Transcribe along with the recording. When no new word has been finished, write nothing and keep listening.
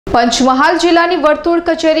पंचमहाल जिल्लाની વર્તુળ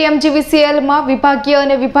કચેરી MGVCL માં વિભાગીય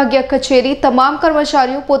અને વિભાગીય કચેરી તમામ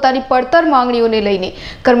કર્મચારીઓ પોતાની પડતર માંગણીઓને લઈને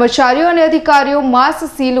કર્મચારીઓ અને અધિકારીઓ માસ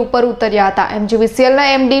સીલ ઉપર ઉતર્યા હતા। MGVCL ના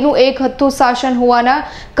MD નું એક હથ્થું શાસન હોવાના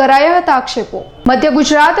કરાયા હતા આક્ષેપો। મધ્ય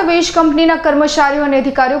ગુજરાત વીજ કંપનીના કર્મચારીઓ અને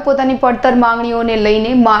અધિકારીઓ પોતાની પડતર માંગણીઓને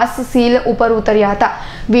લઈને માસ સીલ ઉપર ઉતર્યા હતા।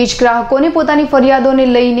 વીજ ગ્રાહકોને પોતાની ફરિયાદોને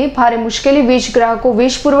લઈને ભારે મુશ્કેલી વીજ ગ્રાહકો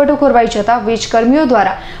વીજ પુરવઠો ખોરવાઈ જતા વીજ કર્મીઓ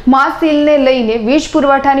દ્વારા માસ સીલને લઈને વીજ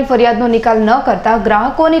પુરવઠાની ફરિયાદનો નિકાલ ન કરતા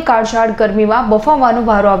ગ્રાહકોની કાળઝાળ ગરમીમાં બફાવવાનો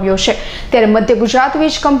વારો આવ્યો છે। ત્યારે મધ્ય ગુજરાત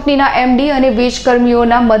વીજ કંપનીના MD અને વીજ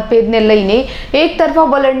કર્મીઓના મતભેદને લઈને એક તરફા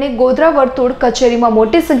વલણને ગોધરા વર્તુળ કચેરીમાં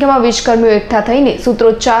મોટી સંખ્યામાં વીજ કર્મીઓ એકઠા થઈને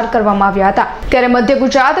સૂત્રોચ્ચાર કરવામાં આવ્યા હતા। ત્યારે મધ્ય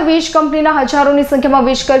ગુજરાત વીજ કંપનીના હજારોની સંખ્યામાં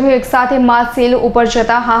વીજ કર્મીઓ એકસાથે માસ સીલ ઉપર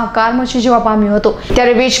જતા હાહાકાર મચી જવા પામ્યો હતો।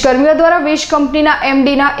 ત્યારે વીજ કર્મીઓ દ્વારા વીજ કંપનીના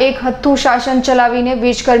MD ના એક હથ્થું શાસન ચલાવીને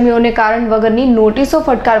વીજ કર્મીઓને કારણ વગરની નોટિસો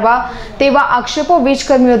ફટકારવા તેવા આક્ષેપો વીજ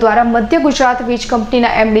કર્મીઓ દ્વારા મધ્ય ગુજરાત વીજ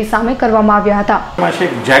કંપનીના MD સામે કરવામાં આવ્યા હતા।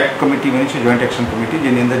 એક જેક કમિટી બની છે, જોઈન્ટ એક્શન કમિટી,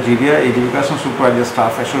 જેની અંદર જીવીઆ એજીવિકાસનો સુપરવાઇઝર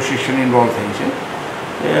સ્ટાફ એસોસિએશન ઇન્વોલ્વ થઈ છે।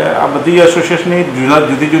 આ બધી એસોસિએશનની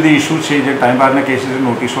જુદી જુદી ઇસ્યુ છે, જે ટાઈમ બારના કેસીસ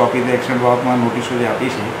નોટિસો આપી દે, એક્શન બાબતમાં નોટિસો જે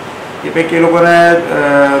આપી છે એ પૈકી એ લોકોને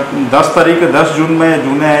 10 જૂન મેં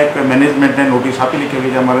જૂને એક મેનેજમેન્ટને નોટિસ આપેલી કે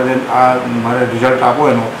ભાઈ મારે રિઝલ્ટ આપો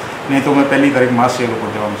એનો, નહીં તો મેં 1લી તારીખ માસ સેલ ઉપર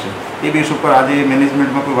જવાનું છે। એ બેસ ઉપર આજે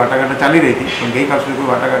મેનેજમેન્ટમાં કોઈ વાટાઘાટા ચાલી રહી હતી, પણ ગઈકાલ સુધી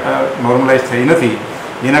કોઈ વાટાઘાટા નોર્મલાઇઝ થઈ નથી,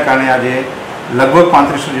 જેના કારણે આજે લગભગ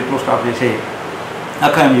 3500 જેટલો સ્ટાફ જે છે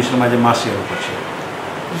આખા MGVCLમાં આજે માસ સેલ ઉપર છે।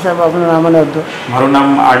 સાહેબ, આપનું નામ અને હોદ્દો? મારું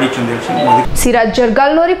નામ RD ચંદેલ છે। સિરાજ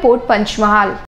જરગાલનો રિપોર્ટ, પંચમહાલ।